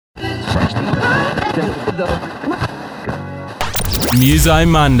Muso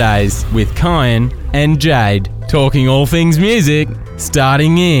Mondays with Kyan and Jade, talking all things music,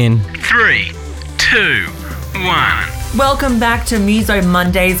 starting in 3, 2, 1. Welcome back to Muso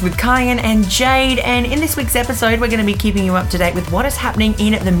Mondays with Kyan and Jade, and in this week's episode we're going to be keeping you up to date with what is happening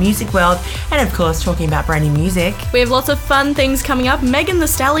in the music world and of course talking about brand new music. We have lots of fun things coming up. Megan Thee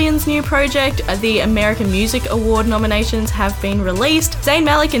Stallion's new project, the American Music Award nominations have been released. Zayn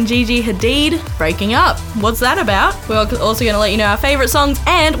Malik and Gigi Hadid breaking up. What's that about? We're also going to let you know our favourite songs,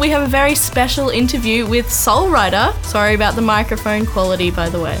 and we have a very special interview with Soul Rider. Sorry about the microphone quality, by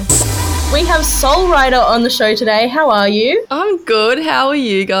the way. We have Soul Rider on the show today. How are you? I'm good. How are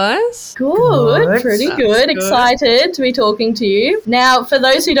you guys? Good. Pretty good. Excited to be talking to you. Now, for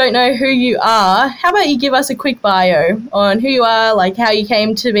those who don't know who you are, how about you give us a quick bio on who you are, like how you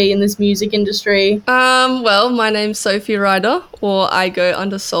came to be in this music industry? Well, my name's Sophie Ryder, or I go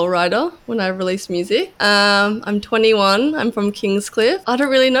under Soul Rider when I release music. I'm 21. I'm from Kingscliff. I don't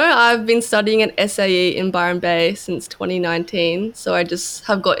really know. I've been studying at SAE in Byron Bay since 2019, so I just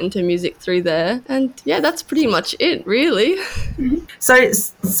have got into music through there. And yeah, that's pretty much it, really. So,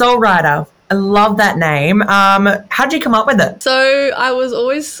 Soul Rider, I love that name. How'd you come up with it? So I was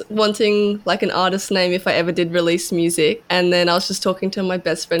always wanting like an artist name if I ever did release music, and then I was just talking to my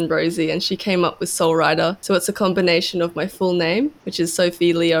best friend Rosie and she came up with Soul Rider. So it's a combination of my full name, which is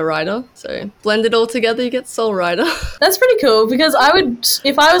Sophie Leah Ryder. So blend it all together, you get Soul Rider. That's pretty cool, because I would,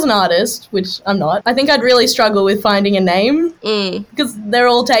 if I was an artist, which I'm not, I think I'd really struggle with finding a name because they're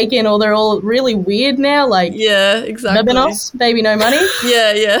all taken or they're all really weird now, like yeah, exactly. Lebanos, Baby No Money.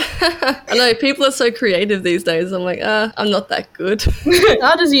 Yeah. I know, people are so creative these days. I'm like, I'm not that good.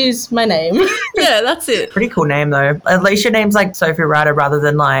 I'll just use my name. Yeah, that's it. Pretty cool name though. At least your name's like Sophie Ryder rather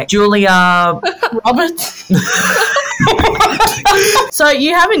than like Julia Roberts. So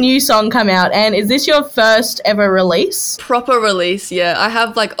you have a new song come out, and is this your first ever release? Proper release, yeah. I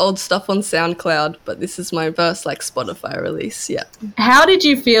have like old stuff on SoundCloud, but this is my first like Spotify release, yeah. How did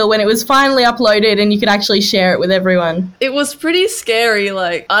you feel when it was finally uploaded and you could actually share it with everyone? It was pretty scary,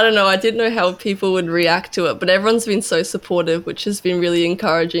 like, I don't know, I didn't know how people would react to it, but everyone's been so supportive, which has been really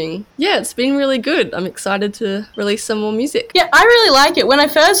encouraging. Yeah, it's been really good. I'm excited to release some more music. Yeah, I really like it. When I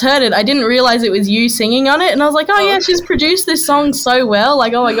first heard it, I didn't realise it was you singing on it, and I was like, oh yeah, she's produced this song so well,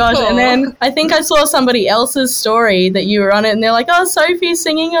 like, oh my gosh. And then I think I saw somebody else's story that you were on it, and they're like, oh, Sophie's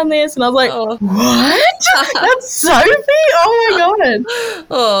singing on this, and I was like, what? That's Sophie? Oh my god.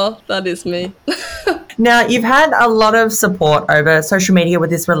 Oh, that is me. Now, you've had a lot of support over social media with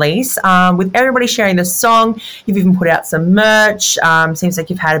this release, with everybody sharing the song. You've even put out some merch. Seems like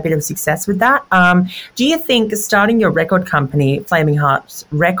you've had a bit of success with that. Do you think starting your record company, Flaming Hearts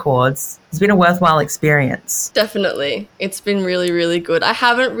Records, has been a worthwhile experience? Definitely. It's been really, really good. I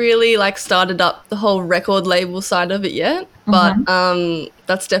haven't really like started up the whole record label side of it yet, but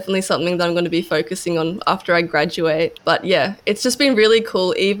that's definitely something that I'm going to be focusing on after I graduate. But yeah, it's just been really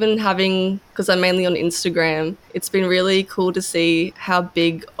cool, even having, because I'm mainly on Instagram, it's been really cool to see how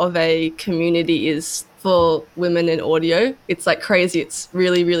big of a community is for women in audio. It's like crazy. It's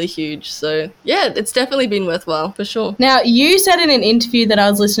really, really huge. So yeah, it's definitely been worthwhile for sure. Now, you said in an interview that I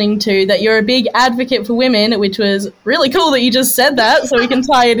was listening to that you're a big advocate for women, which was really cool that you just said that, so we can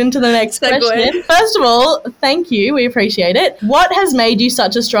tie it into the next question. First of all, thank you. We appreciate it. What has made you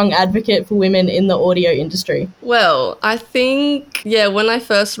such a strong advocate for women in the audio industry? Well, I think, yeah, when I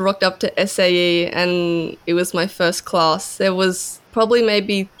first rocked up to SAE and it was my first class, there was probably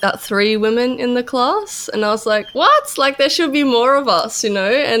maybe that 3 women in the class, and I was like, what? Like, there should be more of us, you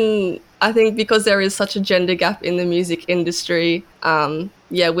know? And I think because there is such a gender gap in the music industry,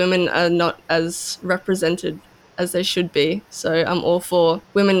 women are not as represented as they should be. So I'm all for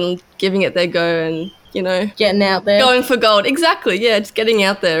women giving it their go and, you know, getting out there, going for gold. Exactly. Yeah, just getting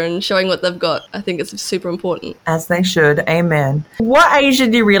out there and showing what they've got. I think it's super important. As they should. Amen. What age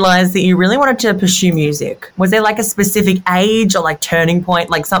did you realize that you really wanted to pursue music? Was there like a specific age or like turning point,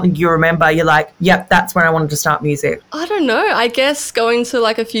 like something you remember you're like, yep, that's when I wanted to start music? I don't know. I guess going to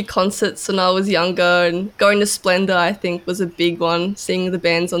like a few concerts when I was younger and going to Splendor, I think, was a big one. Seeing the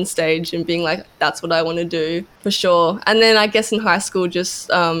bands on stage and being like, that's what I want to do for sure. And then I guess in high school,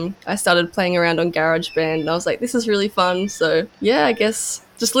 just I started playing around on GarageBand and I was like, this is really fun. So yeah, I guess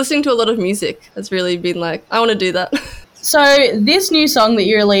just listening to a lot of music has really been like, I want to do that. So this new song that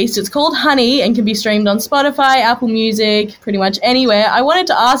you released, it's called Honey and can be streamed on Spotify, Apple Music, pretty much anywhere. I wanted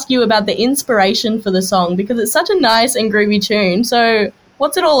to ask you about the inspiration for the song because it's such a nice and groovy tune. So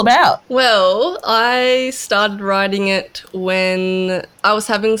What's it all about? Well, I started writing it when I was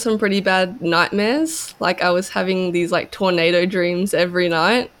having some pretty bad nightmares. Like I was having these like tornado dreams every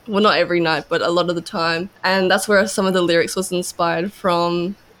night. Well, not every night, but a lot of the time. And that's where some of the lyrics was inspired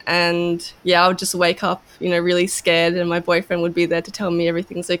from. And yeah, I would just wake up, really scared, and my boyfriend would be there to tell me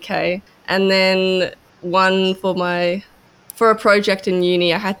everything's okay. And then for a project in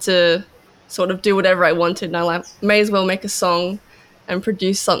uni, I had to sort of do whatever I wanted, and I may as well make a song and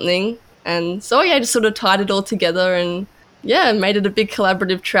produce something. And so I just sort of tied it all together and made it a big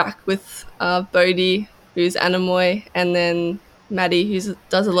collaborative track with Bodhi, who's Anamoy, and then Maddie, who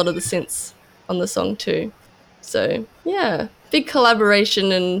does a lot of the synths on the song too. So yeah, big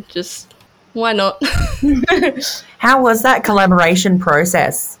collaboration, and just why not? How was that collaboration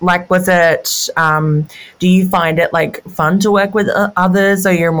process? Like, was it, do you find it like fun to work with others,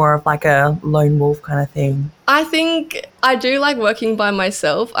 or you're more of like a lone wolf kind of thing? I think I do like working by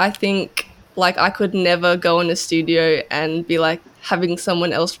myself. I think like I could never go in a studio and be like having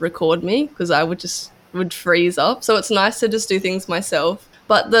someone else record me, because I would freeze up. So it's nice to just do things myself.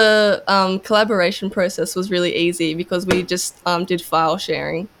 But the collaboration process was really easy because we just did file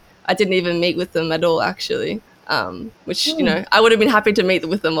sharing. I didn't even meet with them at all, actually, which, I would have been happy to meet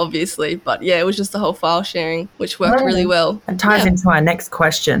with them, obviously. But yeah, it was just the whole file sharing, which worked really well. It ties into our next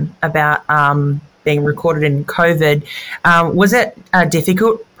question about being recorded in COVID. Was it a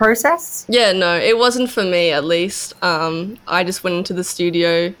difficult process? Yeah, no, it wasn't for me, at least. I just went into the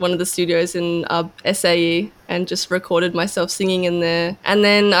studio, one of the studios in SAE, and just recorded myself singing in there. And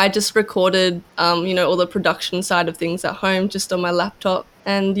then I just recorded, all the production side of things at home, just on my laptop.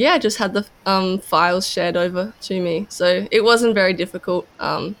 And yeah, just had the files shared over to me. So it wasn't very difficult,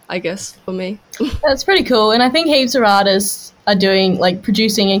 I guess, for me. That's pretty cool. And I think heaps of artists are doing, like,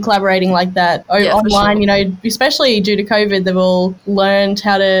 producing and collaborating like that online, sure. Especially due to COVID, they've all learned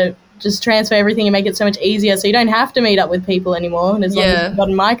how to just transfer everything and make it so much easier, so you don't have to meet up with people anymore. And as long as you've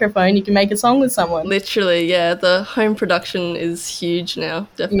got a microphone, you can make a song with someone. Literally, yeah. The home production is huge now,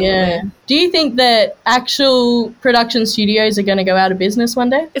 definitely. Yeah. Do you think that actual production studios are going to go out of business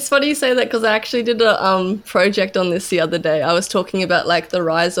one day? It's funny you say that, because I actually did a project on this the other day. I was talking about like the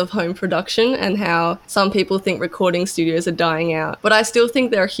rise of home production and how some people think recording studios are dying out. But I still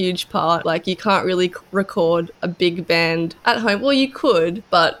think they're a huge part. Like, you can't really record a big band at home. Well, you could,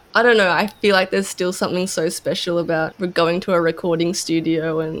 but I don't know. I feel like there's still something so special about going to a recording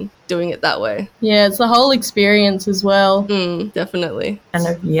studio and doing it that way. Yeah, it's the whole experience as well. Definitely. And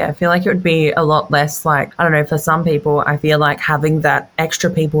I feel like it would be a lot less like, I don't know, for some people, I feel like having that extra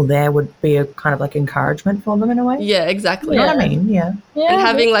people there would be a kind of like encouragement for them in a way. Yeah, exactly. You know what I mean? Yeah. And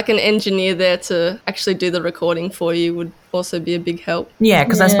having like an engineer there to actually do the recording for you would also be a big help. Yeah,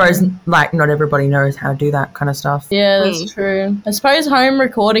 because I suppose like not everybody knows how to do that kind of stuff. Yeah, that's true. I suppose home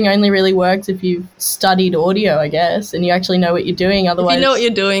recording only really works if you've studied audio, I guess, and you actually know what you're doing. Otherwise, if you know what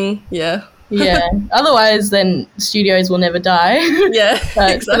you're doing, yeah. Yeah. Otherwise, then studios will never die. Yeah,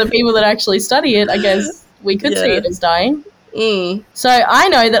 But exactly. for the people that actually study it, I guess we could see it as dying. Mm. So I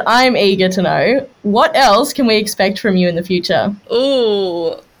know that I'm eager to know, what else can we expect from you in the future?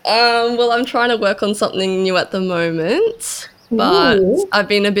 Ooh. Well, I'm trying to work on something new at the moment, but I've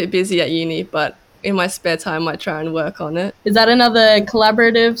been a bit busy at uni, but in my spare time, I might try and work on it. Is that another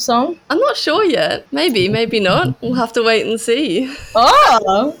collaborative song? I'm not sure yet. Maybe, maybe not. We'll have to wait and see.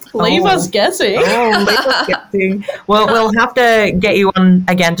 Oh, leave us guessing. Oh, leave us guessing. Well, we'll have to get you on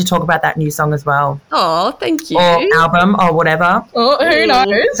again to talk about that new song as well. Oh, thank you. Or album or whatever. Oh, who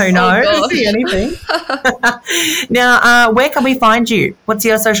knows? Who knows? Could be anything. Now, where can we find you? What's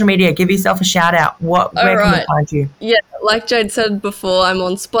your social media? Give yourself a shout out. Where can we find you? Yeah, like Jade said before, I'm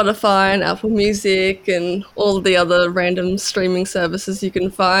on Spotify and Apple Music and all the other random streaming services you can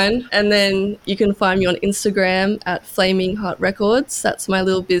find. And then you can find me on Instagram at Flaming Heart Records. That's my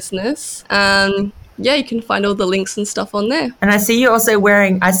little business. Yeah, you can find all the links and stuff on there. And I see you also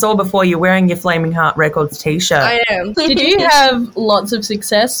I saw before you're wearing your Flaming Heart Records t-shirt. I am. Did you have lots of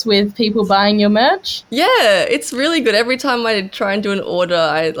success with people buying your merch? Yeah, it's really good. Every time I try and do an order,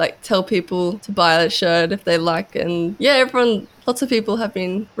 I like tell people to buy a shirt if they like. And yeah, lots of people have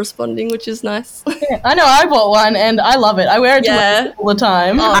been responding, which is nice. Yeah, I know I bought one and I love it. I wear it to work all the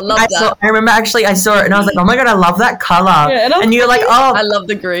time. Oh, I love that. I remember actually I saw it and I was like, oh my God, I love that colour. Yeah, and you're like, oh. I love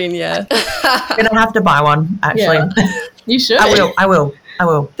the green, yeah. I'm going to have to buy one, actually. Yeah. You should. I will.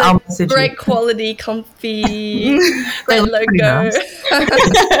 I'll message great you. quality, comfy, great look pretty logo.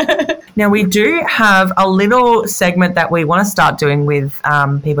 nice. Now, we do have a little segment that we want to start doing with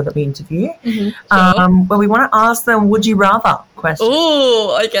people that we interview, where we want to ask them, would you rather question.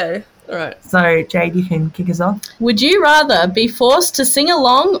 Ooh, okay. All right. So, Jade, you can kick us off. Would you rather be forced to sing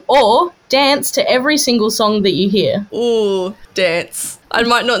along or dance to every single song that you hear? Ooh, dance. I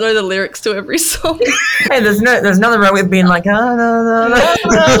might not know the lyrics to every song. Hey, there's nothing wrong with being like, oh, no.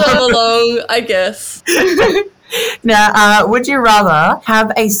 Sing along, I guess. Now, would you rather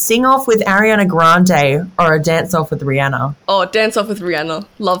have a sing-off with Ariana Grande or a dance-off with Rihanna? Oh, dance off with Rihanna.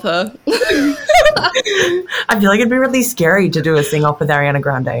 Love her. I feel like it'd be really scary to do a sing-off with Ariana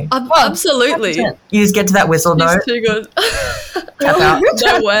Grande. Absolutely. 100%. You just get to that whistle note. She's too good. Tap out.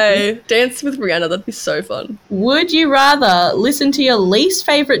 No way. Dance with Rihanna. That'd be so fun. Would you rather listen to your least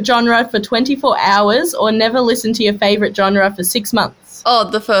favourite genre for 24 hours or never listen to your favourite genre for 6 months? Oh,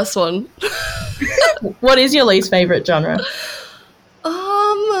 the first one. What is your least favourite genre?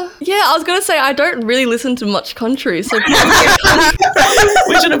 Yeah, I was gonna say I don't really listen to much country, so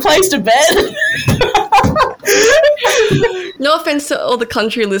We should have placed a bet. no offense to all the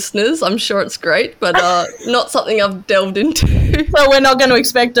country listeners. I'm sure it's great, but not something I've delved into. So we're not going to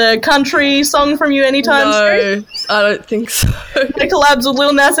expect a country song from you anytime soon? No, I don't think so. The collabs with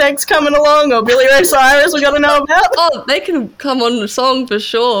Lil Nas X coming along or Billy Ray Cyrus we got to know about? Oh, they can come on the song for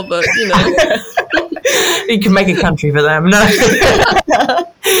sure, but you know. You can make a country for them. No.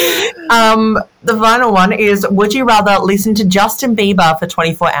 The final one is, would you rather listen to Justin Bieber for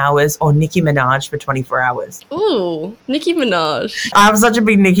 24 hours or Nicki Minaj for 24 hours? Ooh, Nicki Minaj. I'm such a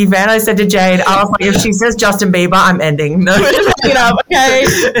big Nicki fan. I said to Jade, I was like, if she says Justin Bieber, I'm ending. No. You know, okay,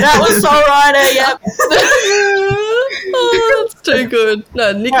 that was Soul Rider, yep. Oh, that's too good.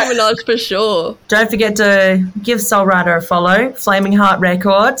 No, Nicki Minaj for sure. Don't forget to give Soul Rider a follow, Flaming Heart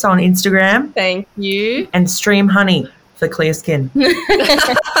Records on Instagram, Thank you. and Stream Honey for clear skin.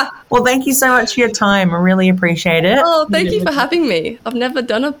 Well, thank you so much for your time. I really appreciate it. Oh, thank you for having me. I've never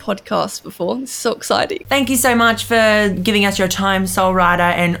done a podcast before. This is so exciting. Thank you so much for giving us your time, Soul Rider.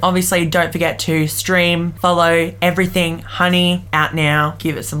 And obviously, don't forget to stream, follow everything Honey out now.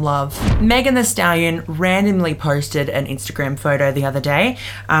 Give it some love. Megan Thee Stallion randomly posted an Instagram photo the other day,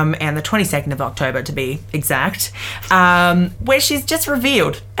 and the 22nd of October to be exact, where she's just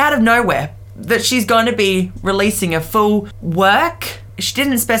revealed out of nowhere that she's going to be releasing a full work. She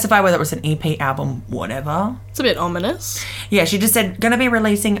didn't specify whether it was an EP, album, whatever. It's a bit ominous. Yeah, she just said, gonna be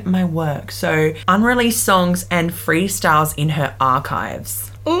releasing my work. So, unreleased songs and freestyles in her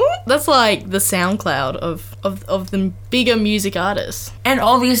archives. Ooh, that's like the SoundCloud of the bigger music artists. And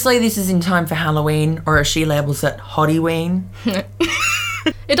obviously this is in time for Halloween, or as she labels it, Hottyween.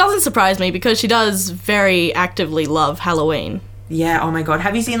 It doesn't surprise me because she does very actively love Halloween. Yeah, oh my god.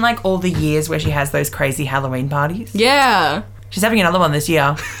 Have you seen like all the years where she has those crazy Halloween parties? Yeah. She's having another one this year.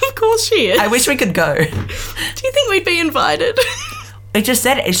 Of course she is. I wish we could go. Do you think we'd be invited? It just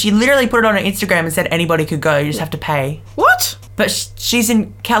said it. She literally put it on her Instagram and said anybody could go. You just have to pay. What? But she's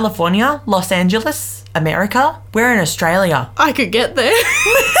in California, Los Angeles, America. We're in Australia. I could get there.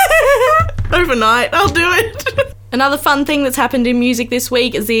 Overnight, I'll do it. Another fun thing that's happened in music this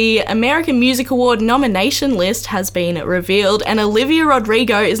week is the American Music Award nomination list has been revealed, and Olivia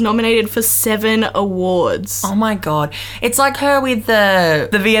Rodrigo is nominated for 7 awards. Oh my god. It's like her with the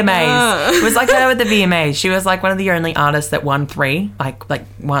VMAs. It was like her with the VMAs. She was like one of the only artists that won 3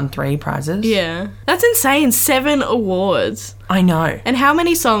 prizes. Yeah. That's insane. 7 awards. I know. And how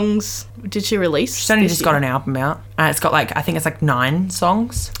many songs did she release? She's only this just year? got an album out. It's got I think it's 9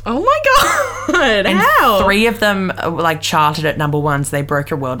 songs. Oh my god. And How? 3 of them charted at number 1, so they broke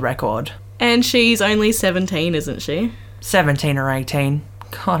her world record. And she's only 17, isn't she? 17 or 18.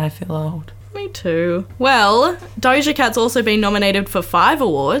 God, I feel old. Me too. Well, Doja Cat's also been nominated for 5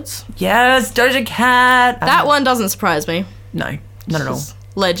 awards. Yes, Doja Cat. That one doesn't surprise me. No, not at all. She's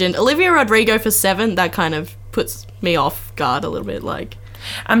legend. Olivia Rodrigo for 7, that kind of puts me off guard a little bit, like.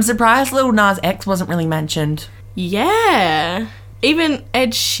 I'm surprised Lil Nas X wasn't really mentioned. Yeah. Even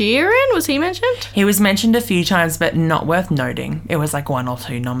Ed Sheeran, was he mentioned? He was mentioned a few times, but not worth noting. It was 1 or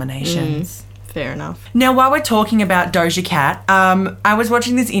 2 nominations. Fair enough. Now, while we're talking about Doja Cat, I was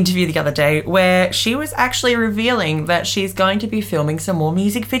watching this interview the other day where she was actually revealing that she's going to be filming some more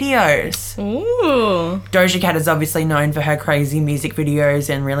music videos. Ooh. Doja Cat is obviously known for her crazy music videos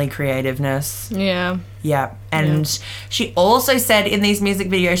and really creativeness. Yeah. Yeah. And she also said in these music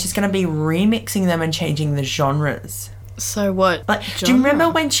videos she's going to be remixing them and changing the genres. So what? Do you remember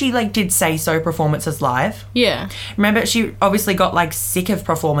when she did Say So performances live? Yeah. Remember she obviously got sick of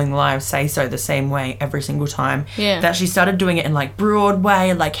performing live Say So the same way every single time. Yeah. That she started doing it in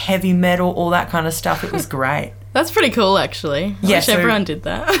Broadway, heavy metal, all that kind of stuff. It was great. That's pretty cool, actually. I wish everyone did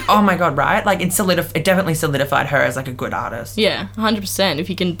that. Oh my God, right? Like, it definitely solidified her as, like, a good artist. Yeah, 100%. If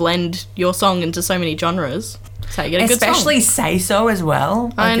you can blend your song into so many genres, that's how you get a good song. Especially Say So as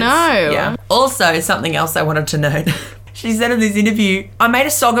well. Like, I know. Yeah. Also, something else I wanted to note. She said in this interview, I made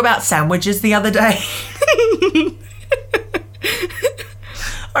a song about sandwiches the other day.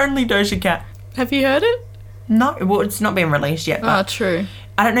 Only Doja Cat. Have you heard it? No, well, it's not been released yet. But True.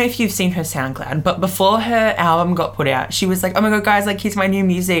 I don't know if you've seen her SoundCloud, but before her album got put out, she was like, oh my God, guys, like, here's my new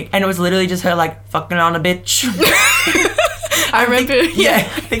music. And it was literally just her, like, fucking on a bitch. I remember. I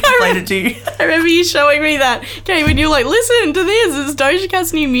think I played it to you. I remember you showing me that, Kate, when you were like, listen to this, it's Doja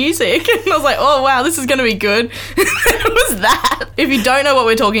Cat's new music. And I was like, oh, wow, this is going to be good. It was that. If you don't know what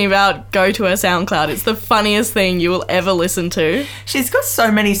we're talking about, go to her SoundCloud. It's the funniest thing you will ever listen to. She's got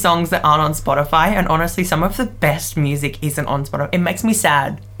so many songs that aren't on Spotify, and honestly, some of the best music isn't on Spotify. It makes me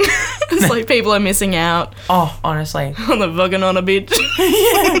sad. It's like people are missing out. Oh, honestly. On the fucking on a bitch.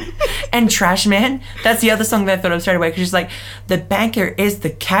 Yeah. And Trash Man, that's the other song that I thought of straight away, because she's like, the banker is the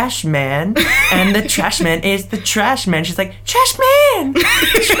cash man, and the trash man is the trash man. She's like, trash man!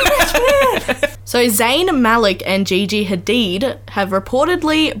 Trash man! So Zayn Malik and Gigi Hadid have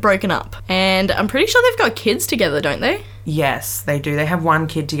reportedly broken up, and I'm pretty sure they've got kids together, don't they? Yes, they do. They have one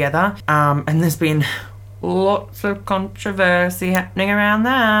kid together, and there's been lots of controversy happening around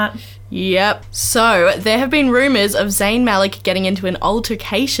that. Yep. So there have been rumours of Zayn Malik getting into an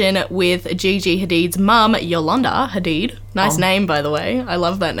altercation with Gigi Hadid's mum, Yolanda Hadid. Nice name, by the way. I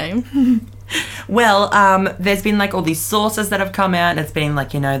love that name. Well, there's been, like, all these sources that have come out, and it's been,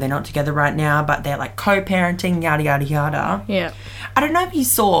 like, you know, they're not together right now, but they're, like, co-parenting, yada, yada, yada. Yeah. I don't know if you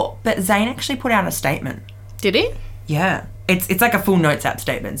saw, but Zayn actually put out a statement. Did he? Yeah. It's like a full notes app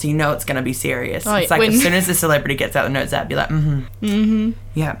statement, so you know it's going to be serious. Oh, it's like as soon as the celebrity gets out the notes app, you're like,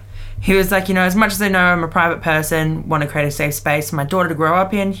 Yeah. He was like, you know, as much as I know I'm a private person, want to create a safe space for my daughter to grow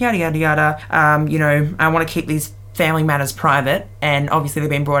up in, yada, yada, yada. You know, I want to keep these family matters private, and obviously they've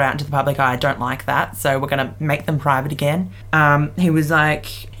been brought out into the public eye. I don't like that, so we're going to make them private again. He was like,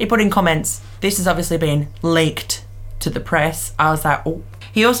 he put in comments, this has obviously been leaked to the press. I was like, oh.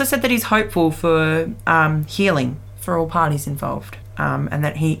 He also said that he's hopeful for healing for all parties involved, and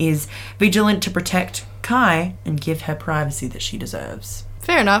that he is vigilant to protect Kai and give her privacy that she deserves.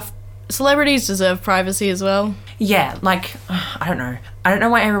 Fair enough. Celebrities deserve privacy as well. Yeah, like, I don't know. I don't know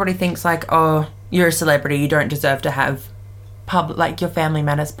why everybody thinks, like, oh, you're a celebrity, you don't deserve to have your family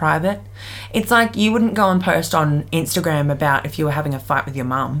matters private. It's like you wouldn't go and post on Instagram about if you were having a fight with your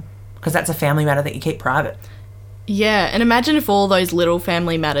mum, because that's a family matter that you keep private. Yeah, and imagine if all those little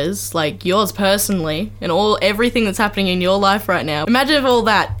family matters, like yours personally, and everything that's happening in your life right now, imagine if all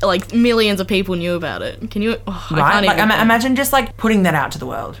that, like, millions of people knew about it. Can you? Oh, right? I can't like, even. Imagine just, like, putting that out to the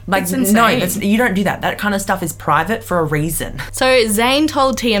world. Like, it's insane. No, you don't do that. That kind of stuff is private for a reason. So Zayn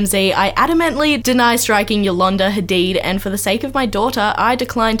told TMZ, I adamantly deny striking Yolanda Hadid, and for the sake of my daughter, I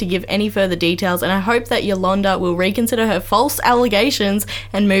decline to give any further details, and I hope that Yolanda will reconsider her false allegations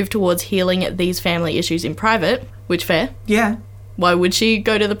and move towards healing these family issues in private. Which, fair. Yeah. Why would she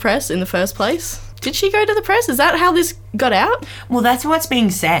go to the press in the first place? Did she go to the press? Is that how this got out? Well, that's what's being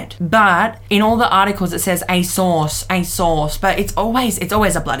said. But in all the articles, it says a source. But it's always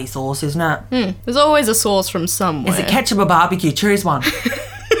a bloody source, isn't it? There's always a source from somewhere. Is it ketchup or barbecue? Choose one.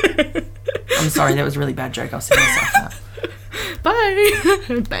 I'm sorry, that was a really bad joke. I'll say myself that.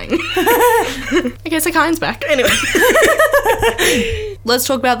 Bye. Bang. Okay, so Kyne's back. Anyway. Let's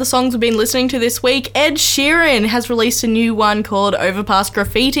talk about the songs we've been listening to this week. Ed Sheeran has released a new one called Overpass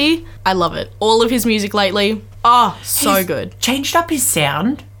Graffiti. I love it. All of his music lately. Oh, so good. Changed up his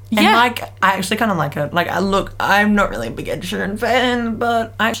sound. And, like, I actually kind of like it. Like, I'm not really a big Ed Sheeran fan,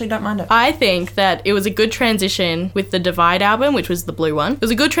 but I actually don't mind it. I think that it was a good transition with the Divide album, which was the blue one. It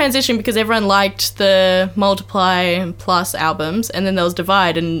was a good transition because everyone liked the Multiply Plus albums, and then there was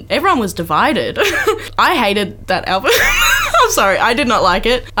Divide, and everyone was divided. I hated that album. I'm sorry, I did not like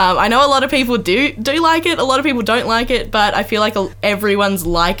it. I know a lot of people do like it, a lot of people don't like it, but I feel like everyone's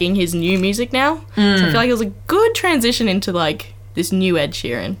liking his new music now. So I feel like it was a good transition into, like, this new Ed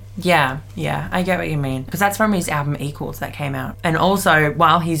Sheeran. Yeah, I get what you mean. Because that's from his album Equals that came out. And also,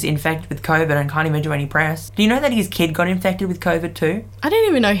 while he's infected with COVID and can't even do any press, do you know that his kid got infected with COVID too? I didn't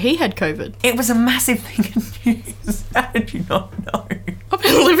even know he had COVID. It was a massive thing in news. How did you not know? I've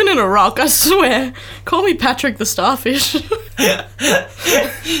been living in a rock, I swear. Call me Patrick the Starfish.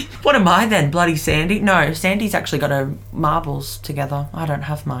 What am I then, bloody Sandy? No, Sandy's actually got her marbles together. I don't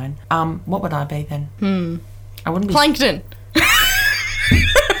have mine. What would I be then? I wouldn't be... Plankton. How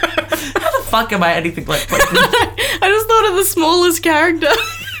the fuck am I anything like Plankton? I just thought of the smallest character.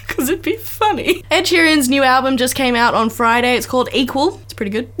 Because it'd be funny. Ed Sheeran's new album just came out on Friday. It's called Equal. It's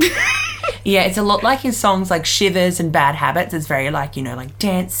pretty good. Yeah, it's a lot like his songs like Shivers and Bad Habits. It's very like, like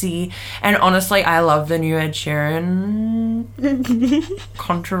dancey. And honestly, I love the new Ed Sheeran.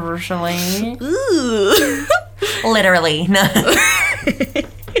 Controversially. Ooh. Literally. No.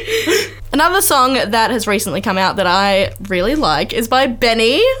 Another song that has recently come out that I really like is by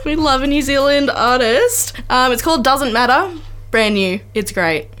Benny. We love a New Zealand artist. It's called Doesn't Matter. Brand new. It's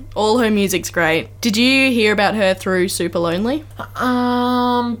great. All her music's great. Did you hear about her through Super Lonely?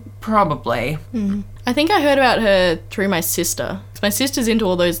 Probably. I think I heard about her through my sister. My sister's into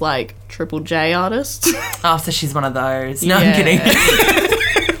all those like Triple J artists. Oh, so she's one of those. No, I'm kidding.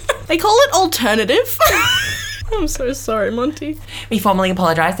 They call it alternative. I'm so sorry, Monty. We formally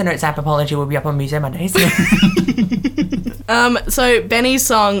apologise. The Notes app apology will be up on Museum Mondays. So Benny's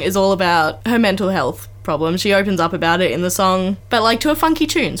song is all about her mental health problem. She opens up about it in the song, but like to a funky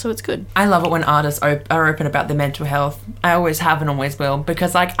tune, so it's good. I love it when artists are open about their mental health. I always have and always will,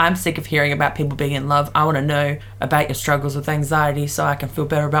 because like I'm sick of hearing about people being in love. I want to know about your struggles with anxiety so I can feel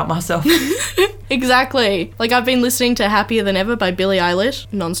better about myself. Exactly. Like I've been listening to Happier Than Ever by Billie Eilish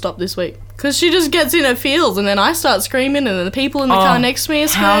non-stop this week. Because she just gets in her feels and then I start screaming and then the people in the car next to me are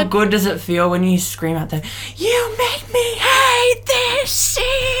scared. How good does it feel when you scream out there, "You make me hate this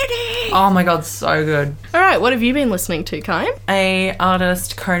city"? Oh my God, so good. All right, what have you been listening to, Kai? A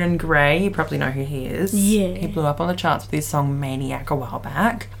artist, Conan Gray, you probably know who he is. Yeah. He blew up on the charts with his song Maniac a while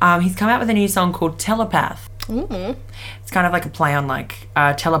back. He's come out with a new song called Telepath. Ooh. It's kind of like a play on like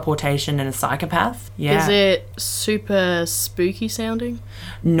teleportation and a psychopath. Yeah. Is it super spooky sounding?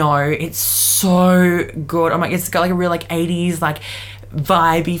 No, it's so good. It's got like a real like 80s like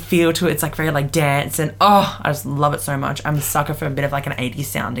vibey feel to it. It's like very like dance and I just love it so much. I'm a sucker for a bit of like an 80s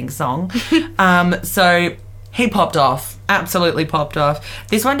sounding song. So he popped off. Absolutely popped off.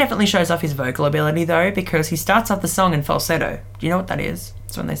 This one definitely shows off his vocal ability though, because he starts off the song in falsetto. Do you know what that is?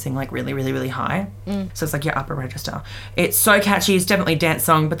 It's when they sing like really, really, really high. So it's like your upper register. It's so catchy. It's definitely a dance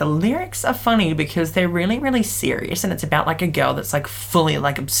song, but the lyrics are funny because they're really, really serious, and it's about like a girl that's like fully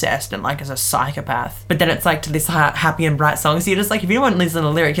like obsessed and like is a psychopath. But then it's like to this happy and bright song. So you're just like, if you don't listen to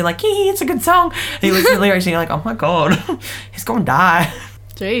the lyric, you're like, it's a good song. And you listen to the lyrics and you're like, oh my God, he's gonna die.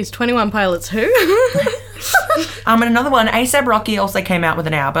 Jeez, 21 Pilots who? And another one, A$AP Rocky also came out with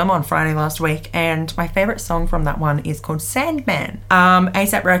an album on Friday last week, and my favourite song from that one is called Sandman.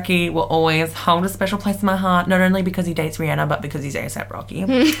 A$AP Rocky will always hold a special place in my heart, not only because he dates Rihanna, but because he's A$AP Rocky.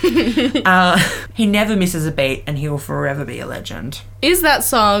 He never misses a beat, and he will forever be a legend. Is that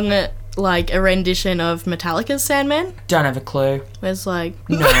song like a rendition of Metallica's Sandman? Don't have a clue. It's like...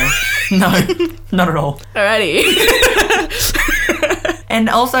 No, not at all. Alrighty. And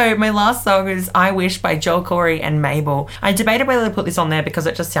also, my last song is I Wish by Joel Corey and Mabel. I debated whether to put this on there because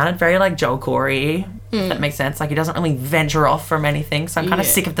it just sounded very like Joel Corey. If that makes sense. Like, he doesn't really venture off from anything. So I'm kind of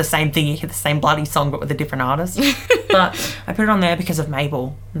sick of the same thing. You hear the same bloody song but with a different artist. But I put it on there because of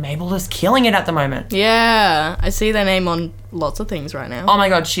Mabel. Mabel is killing it at the moment. Yeah, I see their name on lots of things right now. Oh my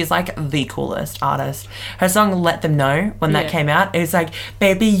God, she's like the coolest artist. Her song Let Them Know, when that came out, it was like,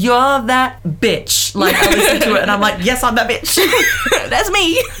 baby, you're that bitch. Like, I listened to it and I'm like, yes, I'm that bitch. That's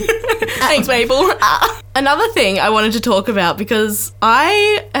me. Thanks, Mabel. Another thing I wanted to talk about, because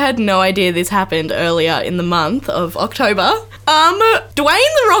I had no idea this happened earlier in the month of October. Dwayne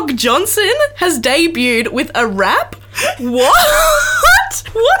 "The Rock" Johnson has debuted with a rap. What?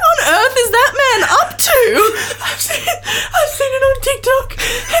 What on earth is that man up to? I've seen it on TikTok,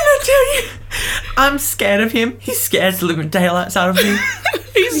 and I tell you, I'm scared of him. He scares the living daylights out of me.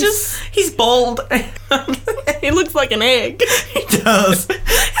 He's bald. He looks like an egg. He does.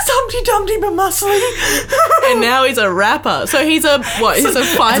 He's Humpty Dumpty but muscly. And now he's a rapper. So he's a what? He's a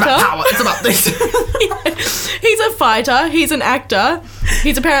fighter. It's about power. It's about this. He's a fighter. He's an actor.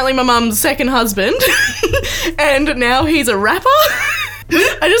 He's apparently my mum's second husband. And now he's a rapper.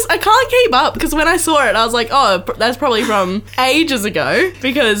 I can't keep up, because when I saw it I was like, oh, that's probably from ages ago,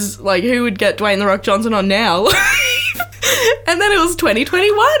 because like who would get Dwayne "The Rock" Johnson on now? And then it was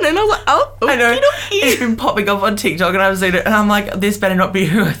 2021 and I was like, oh, I know. It's been popping up on TikTok and I've seen it and I'm like, this better not be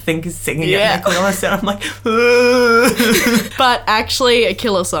who I think is singing it. And I click on the sound, I'm like, but actually a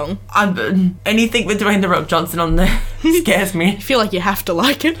killer song. Anything with Dwayne "The Rock" Johnson on there scares me. I feel like you have to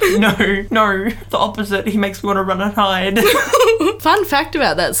like it. No, the opposite. He makes me want to run and hide. Fun fact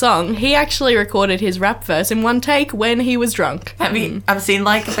about that song, he actually recorded his rap verse in one take when he was drunk. I've seen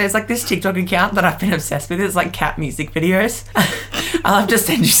like, there's like this TikTok account that I've been obsessed with. It's like cat music videos. I'll have to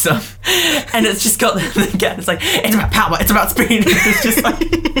send you some. And it's just got the cat. It's like, it's about power, it's about speed. It's just like,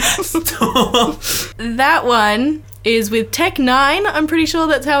 stop. That one is with Tech 9. I'm pretty sure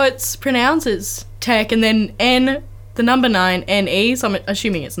that's how it's pronounced. Tech and then N, the number 9, N-E, so I'm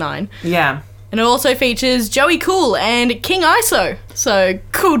assuming it's 9. Yeah. And it also features Joey Cool and King ISO. So,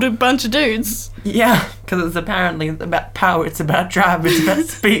 cool bunch of dudes. Yeah, because it's apparently about power, it's about drive, it's about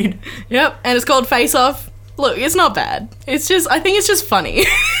speed. Yep, and it's called Face Off. Look, it's not bad. I think it's just funny.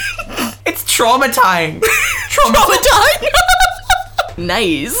 It's traumatizing. Traumatizing?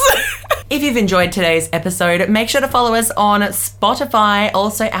 Nice. If you've enjoyed today's episode, make sure to follow us on Spotify,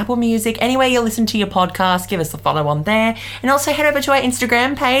 also Apple Music, anywhere you listen to your podcast, give us a follow on there. And also head over to our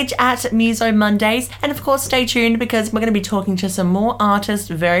Instagram page at Muso Mondays. And of course, stay tuned because we're going to be talking to some more artists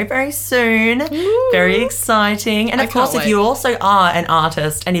very, very soon. Ooh. Very exciting. And of course, if you also are an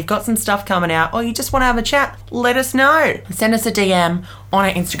artist and you've got some stuff coming out or you just want to have a chat, let us know. Send us a DM on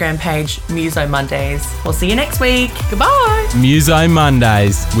our Instagram page, Muso Mondays. We'll see you next week. Goodbye. Muso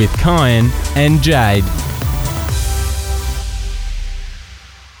Mondays with Kyan and Jade.